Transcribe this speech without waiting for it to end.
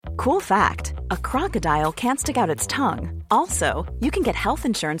Cool fact, a crocodile can't stick out its tongue. Also, you can get health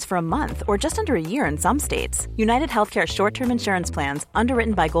insurance for a month or just under a year in some states. United Healthcare short-term insurance plans,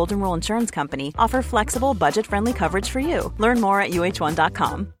 underwritten by Golden Rule Insurance Company, offer flexible, budget-friendly coverage for you. Learn more at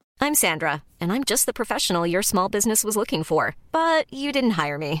uh1.com. I'm Sandra, and I'm just the professional your small business was looking for. But you didn't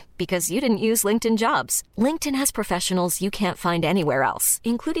hire me because you didn't use LinkedIn Jobs. LinkedIn has professionals you can't find anywhere else,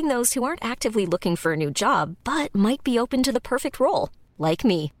 including those who aren't actively looking for a new job, but might be open to the perfect role, like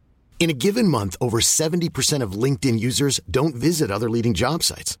me. In a given month, over 70% of LinkedIn users don't visit other leading job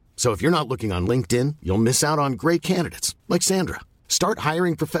sites. So if you're not looking on LinkedIn, you'll miss out on great candidates like Sandra. Start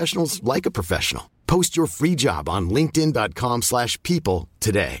hiring professionals like a professional. Post your free job on linkedin.com/people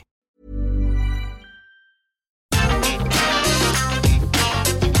today.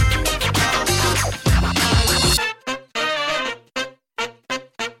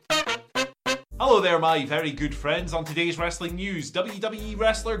 Hello there, my very good friends. On today's wrestling news, WWE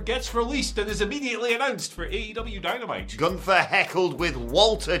wrestler gets released and is immediately announced for AEW Dynamite. Gunther heckled with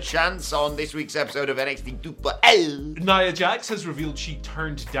Walter chants on this week's episode of NXT 2.0. Nia Jax has revealed she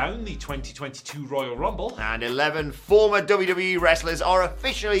turned down the 2022 Royal Rumble. And 11 former WWE wrestlers are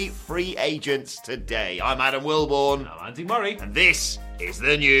officially free agents today. I'm Adam Wilborn. I'm Andy Murray. And this is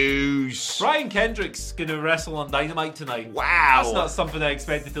the news. Brian Kendrick's going to wrestle on Dynamite tonight. Wow. That's not something I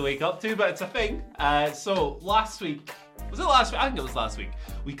expected to wake up to, but it's a thing. So last week, was it last week? I think it was last week.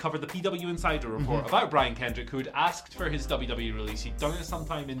 We covered the PW Insider report about Brian Kendrick, who had asked for his WWE release. He'd done it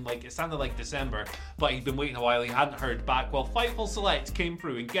sometime in, it sounded like December, but he'd been waiting a while. He hadn't heard back. Well, Fightful Select came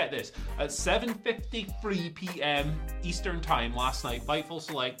through, and get this, at 7:53 p.m. Eastern Time last night, Fightful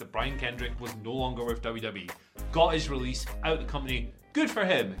Select that Brian Kendrick was no longer with WWE. Got his release out of the company. Good for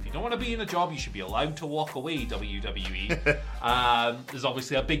him. If you don't want to be in a job, you should be allowed to walk away, WWE. There's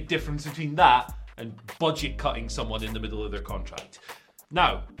obviously a big difference between that and budget cutting someone in the middle of their contract.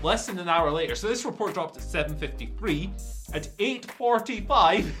 Now, less than an hour later, so this report dropped at 7:53. At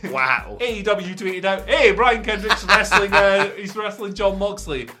 8:45, wow, AEW tweeted out, "Hey, Brian Kendrick's wrestling. He's wrestling Jon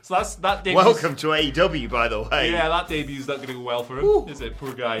Moxley." So that debut. Welcome to AEW, by the way. Yeah, that debute's not going to go well for him, is it?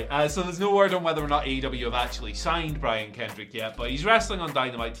 Poor guy. So there's no word on whether or not AEW have actually signed Brian Kendrick yet, but he's wrestling on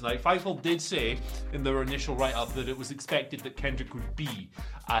Dynamite tonight. Fightful did say in their initial write-up that it was expected that Kendrick would be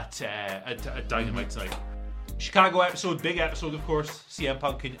at Dynamite tonight. Chicago episode, big episode, of course. CM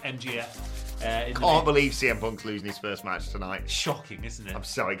Punk and MJF. Can't believe CM Punk's losing his first match tonight. Shocking, isn't it? I'm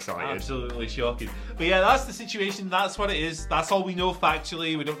so excited. Absolutely shocking. But yeah, that's the situation. That's what it is. That's all we know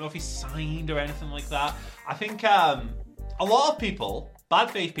factually. We don't know if he's signed or anything like that. I think a lot of people, bad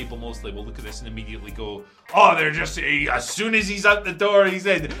faith people mostly, will look at this and immediately go, "Oh, they're just, as soon as he's out the door, he's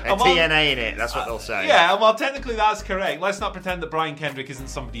in." TNA in it, that's what they'll say. Yeah, well, technically that's correct. Let's not pretend that Brian Kendrick isn't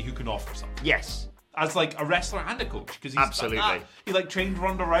somebody who can offer something. Yes. As a wrestler and a coach, because he's absolutely. He trained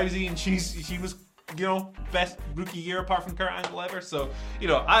Ronda Rousey, and she was best rookie year apart from Kurt Angle ever. So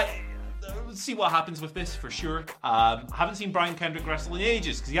let's see what happens with this for sure. Haven't seen Brian Kendrick wrestle in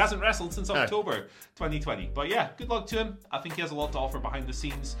ages because he hasn't wrestled since October 2020. But yeah, good luck to him. I think he has a lot to offer behind the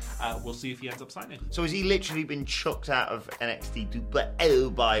scenes. We'll see if he ends up signing. So has he literally been chucked out of NXT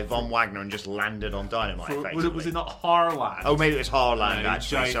 2.0 by Von Wagner and just landed on Dynamite? Was it not Harland? Oh, maybe it was Harland,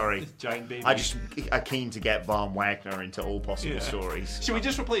 actually. Sorry. Giant baby. I'm keen to get Von Wagner into all possible stories. Should we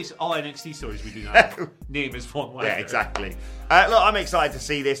just replace all NXT stories we do now? Name is Von Wagner. Yeah, exactly. Look, I'm excited to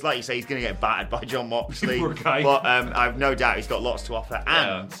see this. Like you say, he's going to get battered by Jon Moxley. Poor guy. But I've no doubt he's got lots to offer.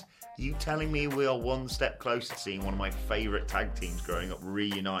 And you telling me we are one step closer to seeing one of my favourite tag teams growing up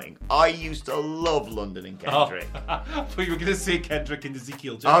reuniting? I used to love London and Kendrick. I thought you were going to say Kendrick and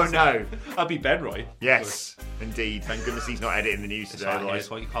Ezekiel Johnson. Oh, no. That'd be Ben Roy. Yes, indeed. Thank goodness he's not editing the news today.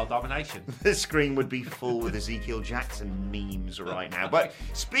 That's what you call domination. The screen would be full with Ezekiel Jackson memes right now. But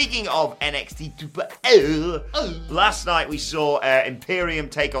speaking of NXT 2.0, last night we saw Imperium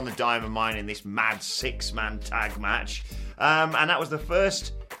take on the Diamond Mine in this mad 6-man tag match. And that was the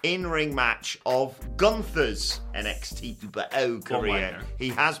first in-ring match of Gunther's NXT 2.0 career. He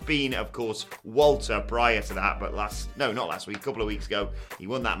has been, of course, Walter prior to that, but not last week, a couple of weeks ago, he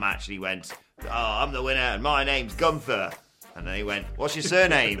won that match and he went, "Oh, I'm the winner and my name's Gunther." And then he went, "What's your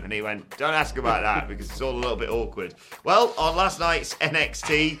surname?" And he went, "Don't ask about that because it's all a little bit awkward." Well, on last night's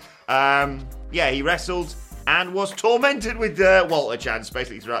NXT, he wrestled and was tormented with Walter chants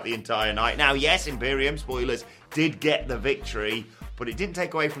basically throughout the entire night. Now, yes, Imperium, spoilers, did get the victory, but it didn't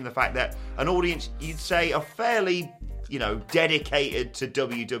take away from the fact that an audience, you'd say, are fairly, dedicated to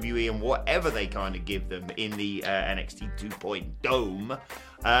WWE and whatever they kind of give them in the NXT 2.0 dome,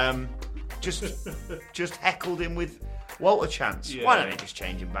 just heckled him with Walter chants. Yeah. Why don't they just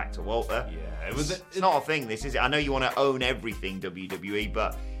change him back to Walter? Yeah, it's not a thing, this is it. I know you want to own everything WWE,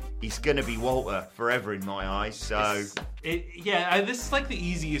 but he's going to be Walter forever in my eyes. So this is like the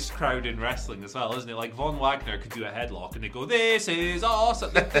easiest crowd in wrestling as well, isn't it? Like Von Wagner could do a headlock and they go, "This is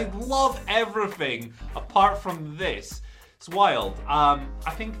awesome." They love everything apart from this. It's wild. I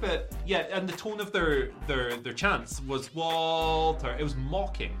think that and the tone of their chants was Walter. It was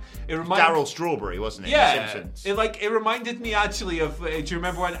mocking. It reminded Darryl Strawberry, wasn't it? Yeah, in The Simpsons. It reminded me actually of. Do you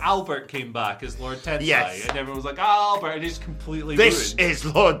remember when Albert came back as Lord Tensai? Yes. And everyone was like, Albert, and it just completely This ruined. is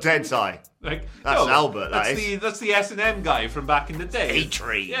Lord Tensai. Like, That's Albert. That's the S&M guy from back in the day.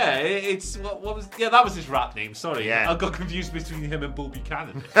 A-Train. Yeah, it's what was that was his rap name. Sorry, Yeah. I got confused between him and Bull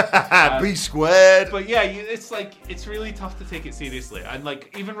Buchanan. B squared. But yeah, it's really tough to take it seriously, and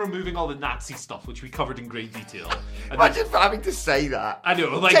like even removing all the Nazi stuff, which we covered in great detail. And Imagine having to say that. I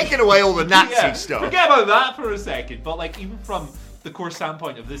know, like taking away all the Nazi stuff. Forget about that for a second. But like even from the core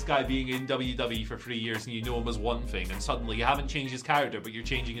standpoint of this guy being in WWE for 3 years and you know him as one thing, and suddenly you haven't changed his character but you're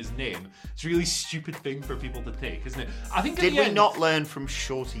changing his name, it's a really stupid thing for people to take, isn't it? I think Did we not learn from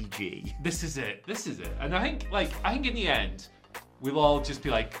Shorty G? This is it. And I think in the end we'll all just be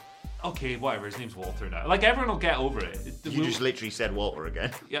like, okay, whatever, his name's Walter now. Like everyone will get over it. You just literally said Walter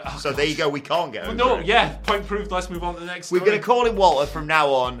again. Yeah. Oh, so there you go, we can't get over it. Yeah, point proved. Let's move on to the next We're story. going to call him Walter from now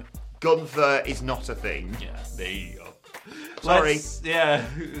on. Gunther is not a thing. Yeah, there you go. Sorry.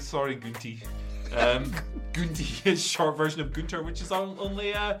 Sorry, Gunty. Gunty is short version of Gunter, which is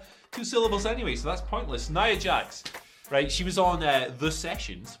only 2 syllables anyway, so that's pointless. Nia Jax, right? She was on The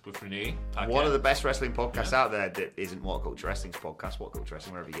Sessions with Renee Paquette. One of the best wrestling podcasts out there that isn't What Culture Wrestling's podcast. What Culture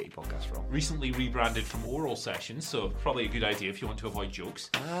Wrestling, wherever you get your podcast from. Recently rebranded from Oral Sessions, so probably a good idea if you want to avoid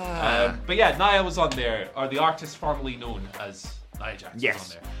jokes. But yeah, Nia was on there, or the artist formerly known as Nia Jax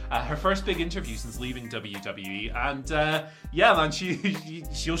was on there. Her first big interview since leaving WWE, and man,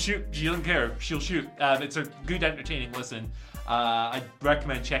 she'll shoot. She doesn't care. She'll shoot. It's a good, entertaining listen. I'd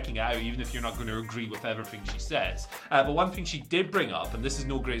recommend checking it out, even if you're not going to agree with everything she says. But one thing she did bring up, and this is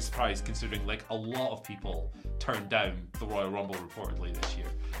no great surprise considering like a lot of people turned down the Royal Rumble reportedly this year,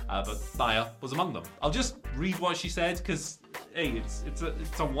 but Nia was among them. I'll just read what she said because hey,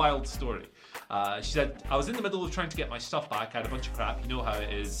 it's a wild story. She said, "I was in the middle of trying to get my stuff back. I had a bunch of crap. You know how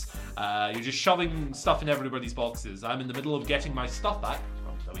it is. You're just shoving stuff in everybody's boxes. I'm in the middle of getting my stuff back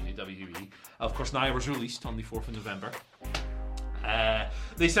from WWE. Of course, Nia was released on the 4th of November.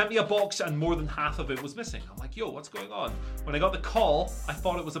 They sent me a box and more than half of it was missing. I'm like, yo, what's going on? When I got the call, I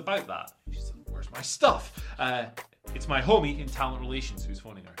thought it was about that. She said, where's my stuff? It's my homie in talent relations who's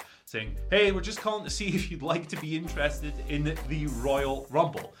phoning her, saying, hey, we're just calling to see if you'd like to be interested in the Royal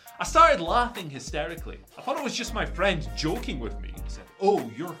Rumble. I started laughing hysterically. I thought it was just my friend joking with me. He said, oh,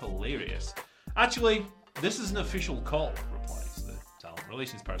 you're hilarious. Actually, this is an official call, replies the talent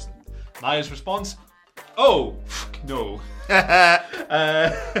relations person. Nia's response, oh, no.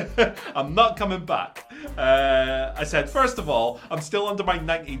 I'm not coming back. I said, first of all, I'm still under my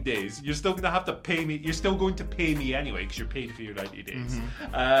 90 days. You're still going to have to pay me. You're still going to pay me anyway because you're paid for your 90 days.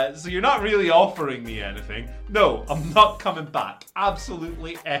 So you're not really offering me anything. No, I'm not coming back.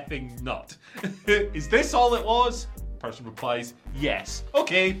 Absolutely effing not. Is this all it was? Person replies, yes.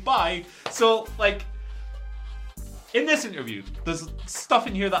 Okay, bye. So, like, in this interview, there's stuff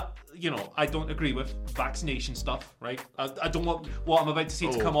in here that, you know, I don't agree with. Vaccination stuff, right? I don't want what I'm about to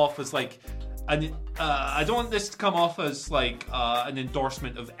say to come off as like I don't want this to come off as like an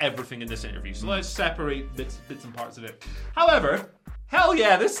endorsement of everything in this interview. So let's separate bits and parts of it. However, hell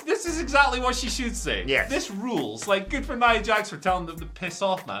yeah, this is exactly what she should say. Yes. This rules. Like, good for Nia Jax for telling them to piss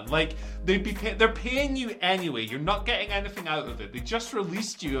off, man. Like, they're paying you anyway. You're not getting anything out of it. They just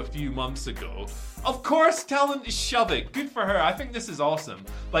released you a few months ago. Of course, tell them to shove it. Good for her. I think this is awesome.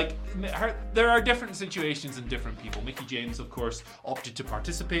 Like, there are different situations and different people. Mickie James, of course, opted to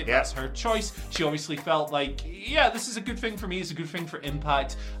participate. Yeah. That's her choice. She obviously felt like, yeah, this is a good thing for me. It's a good thing for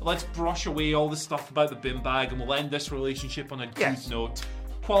Impact. Let's brush away all the stuff about the bin bag and we'll end this relationship on a good note.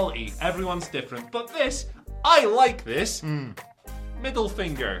 Quality. Everyone's different. But this, I like this. Middle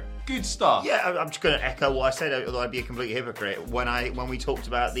finger. Good stuff. Yeah, I'm just going to echo what I said, although I'd be a complete hypocrite when we talked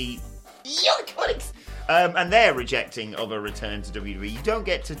about the Iconics and their rejecting of a return to WWE. You don't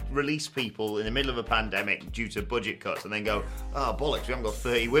get to release people in the middle of a pandemic due to budget cuts and then go, oh, bollocks, we haven't got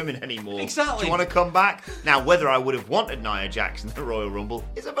 30 women anymore. Exactly. Do you want to come back? Now, whether I would have wanted Nia Jax in the Royal Rumble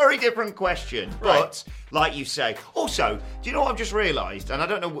is a very different question. Right. But, like you say, also, do you know what I've just realised? And I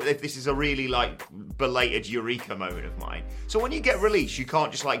don't know if this is a really, like, belated eureka moment of mine. So when you get released, you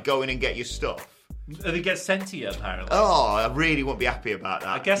can't just, like, go in and get your stuff. They get sent to you, apparently. Oh, I really wouldn't be happy about that.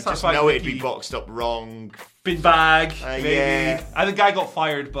 I guess you that's just why know it'd Mickie- be boxed up wrong. Bin bag, maybe. yeah. And the guy got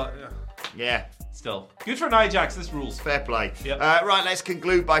fired, but Yeah. Still, good for Nia Jax. This rules. Fair play. Yep. Right, let's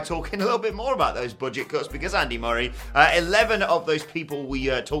conclude by talking a little bit more about those budget cuts because Andy Murray, 11 of those people we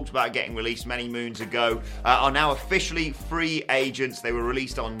talked about getting released many moons ago are now officially free agents. They were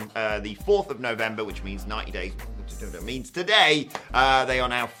released on the 4th of November, which means 90 days. It means today they are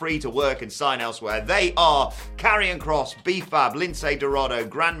now free to work and sign elsewhere. They are Karrion Kross, B-Fab, Lindsay Dorado,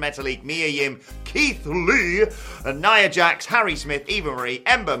 Grand Metalik, Mia Yim, Keith Lee, Nia Jax, Harry Smith, Eva Marie,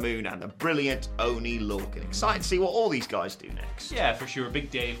 Ember Moon, and the brilliant Oni Lorcan. Excited to see what all these guys do next. Yeah, for sure. Big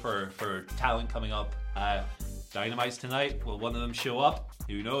day for talent coming up. Dynamite's tonight. Will one of them show up?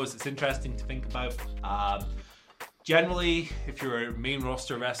 Who knows? It's interesting to think about. Generally, if you're a main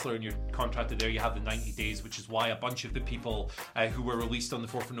roster wrestler and you're contracted there, you have the 90 days, which is why a bunch of the people who were released on the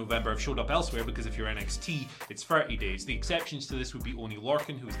 4th of November have showed up elsewhere, because if you're NXT, it's 30 days. The exceptions to this would be Oni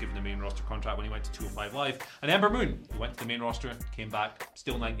Lorcan, who was given the main roster contract when he went to 205 Live, and Ember Moon, who went to the main roster, came back,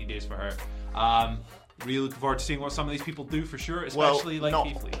 still 90 days for her. Really looking forward to seeing what some of these people do for sure, especially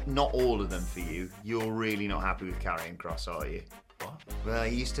Keith Lee. Not all of them for you. You're really not happy with Karrion Kross, are you? What? Well,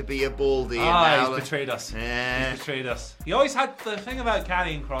 he used to be a baldy. He's betrayed us. He's betrayed us. He always had, the thing about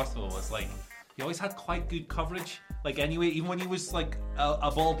Karrion Kross though was he always had quite good coverage. Anyway, even when he was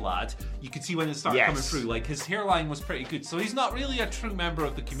a bald lad, you could see when it started coming through. His hairline was pretty good. So he's not really a true member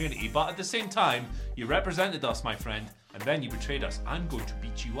of the community. But at the same time, you represented us, my friend, and then you betrayed us. I'm going to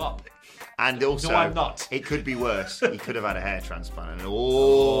beat you up. And also, no, I'm not. It could be worse. He could have had a hair transplant. And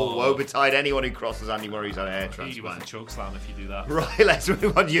woe betide anyone who crosses Andy Murray's had a hair transplant. You with a choke slam if you do that. Right, let's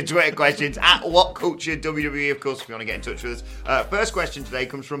move on to your Twitter questions. At What Culture WWE, of course, if you want to get in touch with us. First question today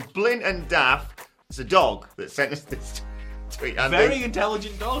comes from Blint and Daff. It's a dog that sent us this tweet. And very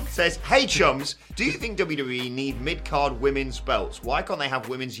intelligent dog. Says, hey chums, do you think WWE need mid-card women's belts? Why can't they have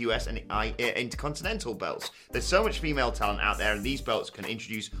women's US and intercontinental belts? There's so much female talent out there and these belts can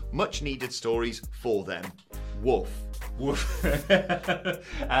introduce much needed stories for them. Woof.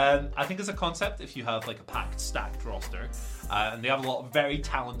 I think as a concept, if you have a packed, stacked roster, and they have a lot of very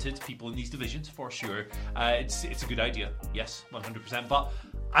talented people in these divisions for sure, it's a good idea. Yes, 100%. But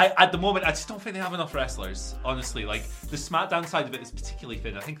at the moment, I just don't think they have enough wrestlers, honestly. The SmackDown side of it is particularly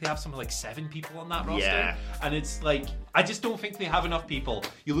thin. I think they have something 7 people on that roster. Yeah. And it's I just don't think they have enough people.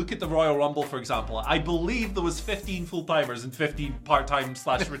 You look at the Royal Rumble, for example, I believe there was 15 full-timers and 15 part-time /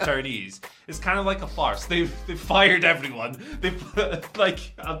 returnees. It's kind of like a farce. They've fired everyone.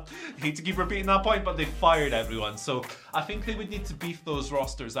 I hate to keep repeating that point, but they've fired everyone. So I think they would need to beef those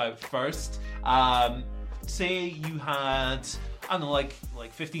rosters out first. Say you had, I don't know,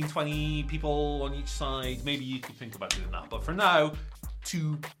 15, 20 people on each side. Maybe you could think about doing that. But for now,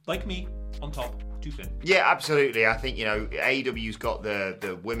 2, like me, on top, 2 thin. Yeah, absolutely. I think, AEW's got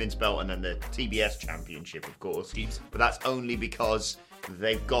the women's belt and then the TBS championship, of course. Teams. But that's only because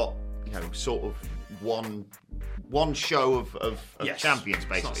they've got, sort of one show of champions,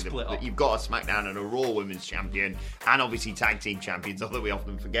 basically. You've got a SmackDown and a Raw Women's Champion, and obviously tag team champions, although we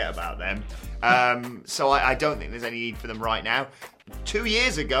often forget about them. So I don't think there's any need for them right now. 2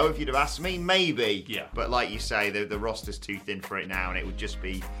 years ago, if you'd have asked me, maybe. Yeah. But like you say, the roster's too thin for it now, and it would just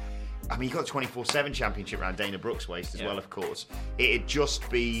be... you've got the 24/7 championship around Dana Brooks' waist as well, of course. It'd just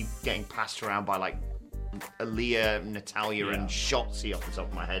be getting passed around by Aaliyah, Natalya, and Shotzi off the top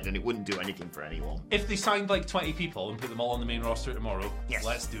of my head, and it wouldn't do anything for anyone. If they signed 20 people and put them all on the main roster tomorrow,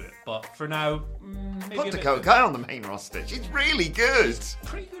 let's do it. But for now, maybe put Dakota Kai on the main roster. She's really good. She's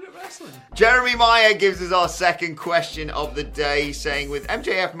pretty good at wrestling. Jeremy Meyer gives us our second question of the day, saying, with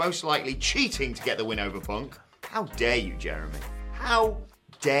MJF most likely cheating to get the win over Punk, how dare you, Jeremy? How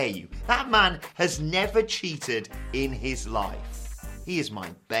dare you? That man has never cheated in his life. He is my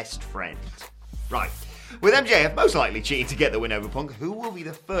best friend. Right. With MJF most likely cheating to get the win over Punk, who will be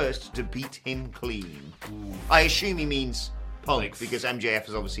the first to beat him clean? Ooh. I assume he means Punk, because MJF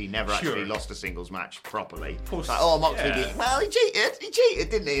has obviously never actually lost a singles match properly. Moxley beat him. Well, he cheated,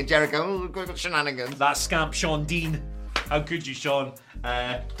 didn't he? And Jericho, got shenanigans. That scamp Sean Dean. How could you, Sean?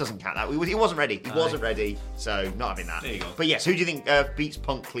 Doesn't count that. He wasn't ready. He wasn't ready, so not having that. There you go. But yes, who do you think beats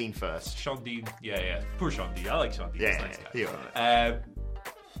Punk clean first? Sean Dean. Yeah. Poor Sean Dean. I like Sean Dean. Yeah, nice guy. you're right.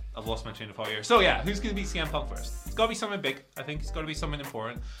 I've lost my train of thought here. So yeah, who's going to beat CM Punk first? It's got to be something big. I think it's got to be something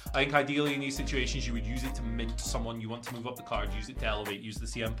important. I think ideally in these situations you would use it to mint someone you want to move up the card, use it to elevate, use the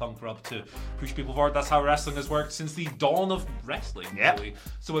CM Punk rub to push people forward. That's how wrestling has worked since the dawn of wrestling, really.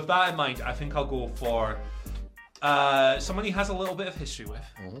 So with that in mind, I think I'll go for someone he has a little bit of history with.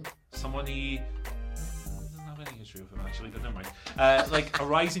 Mm-hmm. Someone he doesn't have any history with him actually, but never mind. A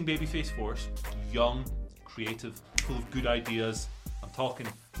rising babyface force, young, creative, full of good ideas. I'm talking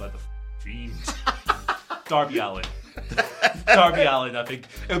about the Fiend. Darby Allin. Darby Allin, I think.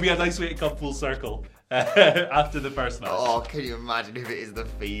 It'll be a nice way to come full circle after the first match. Oh, can you imagine if it is The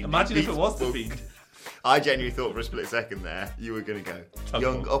Fiend? Imagine if it was The Fiend. I genuinely thought for a split second there you were going to go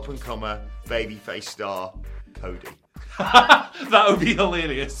young up-and-comer, babyface star, Cody. That would be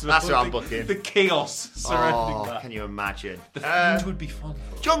hilarious. That's what I'm booking. The chaos surrounding that. Can you imagine? The Fiend would be fun.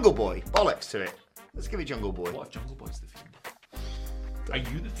 Jungle Boy. Bollocks to it. Let's give it Jungle Boy. What if Jungle Boy's The Fiend? Are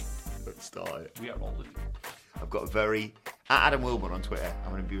you The Fiend? Let's start it. We are all The Fiend. I've got at Adam Wilburn on Twitter,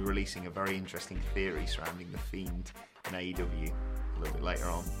 I'm going to be releasing a very interesting theory surrounding The Fiend in AEW a little bit later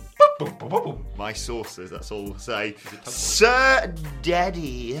on. My sources, that's all we'll say. Sir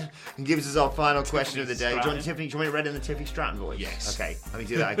Daddy gives us our final question of the day. Do you want me to read in the Tiffany Stratton voice? Yes. Okay, let me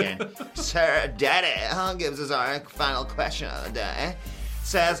do that again. Sir Daddy gives us our final question of the day.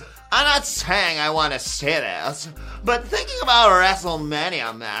 Says, I'm not saying I want to say this, but thinking about a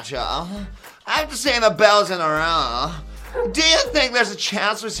WrestleMania matchup, after seeing the bells in a row, do you think there's a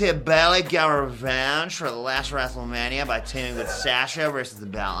chance we see Bayley get revenge for the last WrestleMania by teaming with Sasha versus the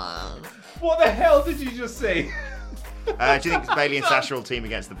Bellas? What the hell did you just say? Do you think Bayley and Sasha will team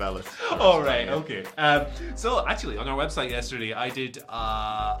against the Bellas? All right, okay. So actually, on our website yesterday, I did an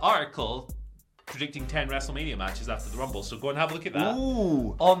article predicting 10 WrestleMania matches after the Rumble. So go and have a look at that.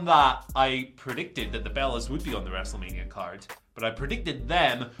 Ooh. On that, I predicted that the Bellas would be on the WrestleMania card, but I predicted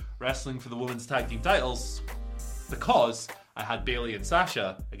them wrestling for the women's tag team titles because I had Bayley and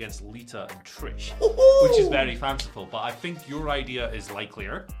Sasha against Lita and Trish, which is very fanciful. But I think your idea is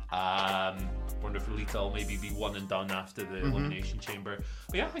likelier. Wonder if Lita will maybe be one and done after the Elimination Chamber.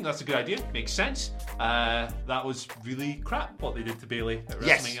 But yeah, I think that's a good idea. Makes sense. That was really crap what they did to Bayley at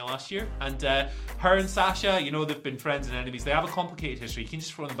WrestleMania last year. And her and Sasha, you know, they've been friends and enemies. They have a complicated history. You can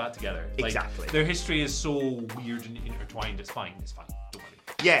just throw them back together. Exactly. Their history is so weird and intertwined. It's fine. It's fine. Don't worry.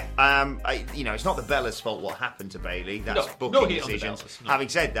 Yeah, it's not the Bellas' fault what happened to Bayley. That's booking decisions. Bellas, no. Having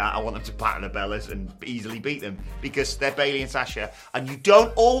said that, I want them to batter the Bellas and easily beat them because they're Bayley and Sasha. And you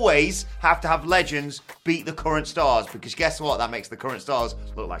don't always have to have legends beat the current stars because guess what? That makes the current stars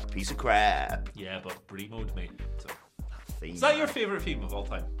look like a piece of crap. Yeah, but Brie mode, mate. So. Theme, Is that your favourite theme of all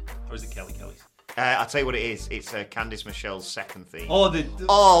time? Or is it Kelly Kelly's? I'll tell you what it is. It's Candice Michelle's second theme. Oh,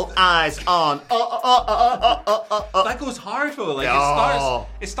 All eyes on. That goes hard though. Like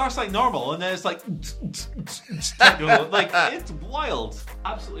it starts like normal, and then it's like, like it's wild,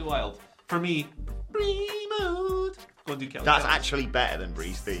 absolutely wild. For me, Brie mode. Go and do Kelly. That's Kelly's. actually better than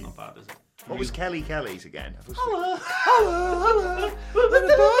Brie's theme. Not bad, is it? What was Kelly Kelly's again? Hello. And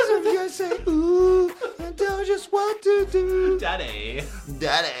the boys of you say, ooh, and tell just what to do. Daddy.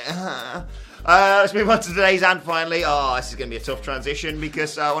 Let's move on to today's and finally. This is going to be a tough transition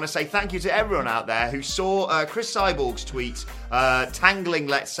because I want to say thank you to everyone out there who saw Chris Cyborg's tweet tangling,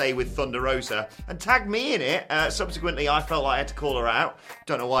 let's say, with Thunder Rosa and tagged me in it. Subsequently, I felt like I had to call her out.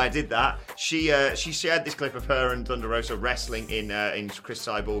 Don't know why I did that. She shared this clip of her and Thunder Rosa wrestling in Chris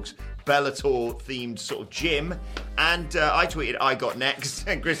Cyborg's Bellator-themed sort of gym, and I tweeted, I got next,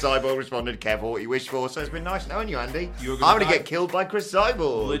 and Chris Cyborg responded, careful what you wish for, so it's been nice knowing you, Andy. I'm going to get killed by Chris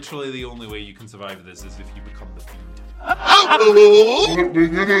Cyborg. Literally the only way you can survive this is if you become the Fiend.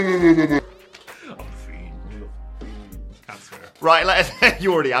 Right,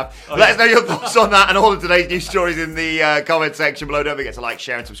 you already have. Let us know your thoughts on that and all of today's news stories in the comment section below. Don't forget to like,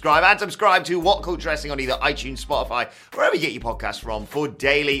 share, and subscribe. And subscribe to What Culture Wrestling on either iTunes, Spotify, wherever you get your podcasts from for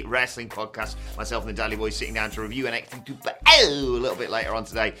daily wrestling podcasts. Myself and the Daily Boys sitting down to review NXT 2.0 a little bit later on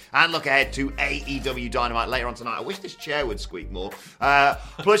today. And look ahead to AEW Dynamite later on tonight. I wish this chair would squeak more.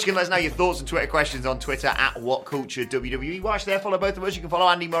 Plus, you can let us know your thoughts and Twitter questions on Twitter at WhatCultureWWE. Watch there, follow both of us. You can follow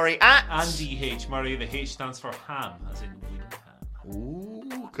Andy Murray at Andy H. Murray. The H stands for ham, as in Winham.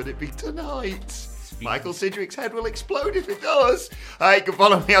 Ooh, could it be tonight? Michael Sidgwick's head will explode if it does. You can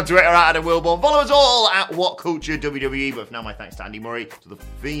follow me on Twitter at Adam Wilborn. Follow us all at What Culture WWE. But for now, my thanks to Andy Murray, to the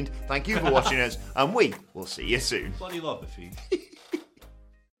Fiend. Thank you for watching us, and we will see you soon. Bloody love the Fiend.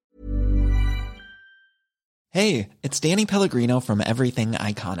 Hey, it's Danny Pellegrino from Everything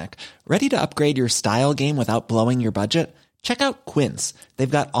Iconic. Ready to upgrade your style game without blowing your budget? Check out Quince. They've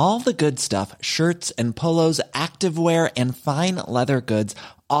got all the good stuff, shirts and polos, activewear, and fine leather goods,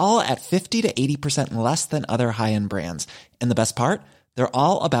 all at 50 to 80% less than other high-end brands. And the best part? They're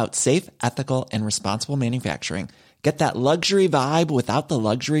all about safe, ethical, and responsible manufacturing. Get that luxury vibe without the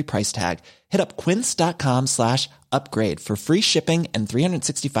luxury price tag. Hit up quince.com/upgrade for free shipping and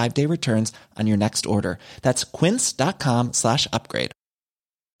 365-day returns on your next order. That's quince.com/upgrade.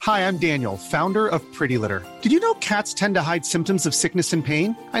 Hi, I'm Daniel, founder of Pretty Litter. Did you know cats tend to hide symptoms of sickness and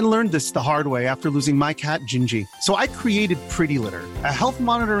pain? I learned this the hard way after losing my cat, Gingy. So I created Pretty Litter, a health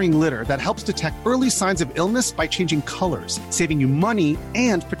monitoring litter that helps detect early signs of illness by changing colors, saving you money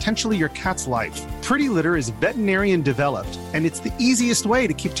and potentially your cat's life. Pretty Litter is veterinarian developed, and it's the easiest way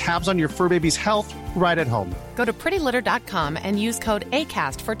to keep tabs on your fur baby's health right at home. Go to prettylitter.com and use code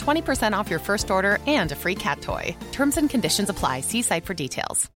ACAST for 20% off your first order and a free cat toy. Terms and conditions apply. See site for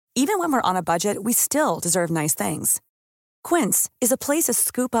details. Even when we're on a budget, we still deserve nice things. Quince is a place to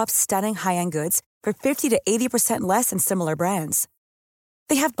scoop up stunning high-end goods for 50 to 80% less than similar brands.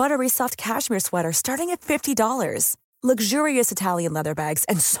 They have buttery soft cashmere sweaters starting at $50, luxurious Italian leather bags,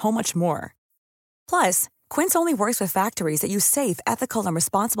 and so much more. Plus, Quince only works with factories that use safe, ethical, and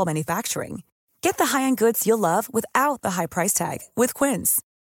responsible manufacturing. Get the high-end goods you'll love without the high price tag with Quince.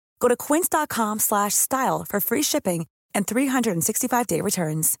 Go to quince.com/style for free shipping and 365-day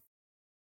returns.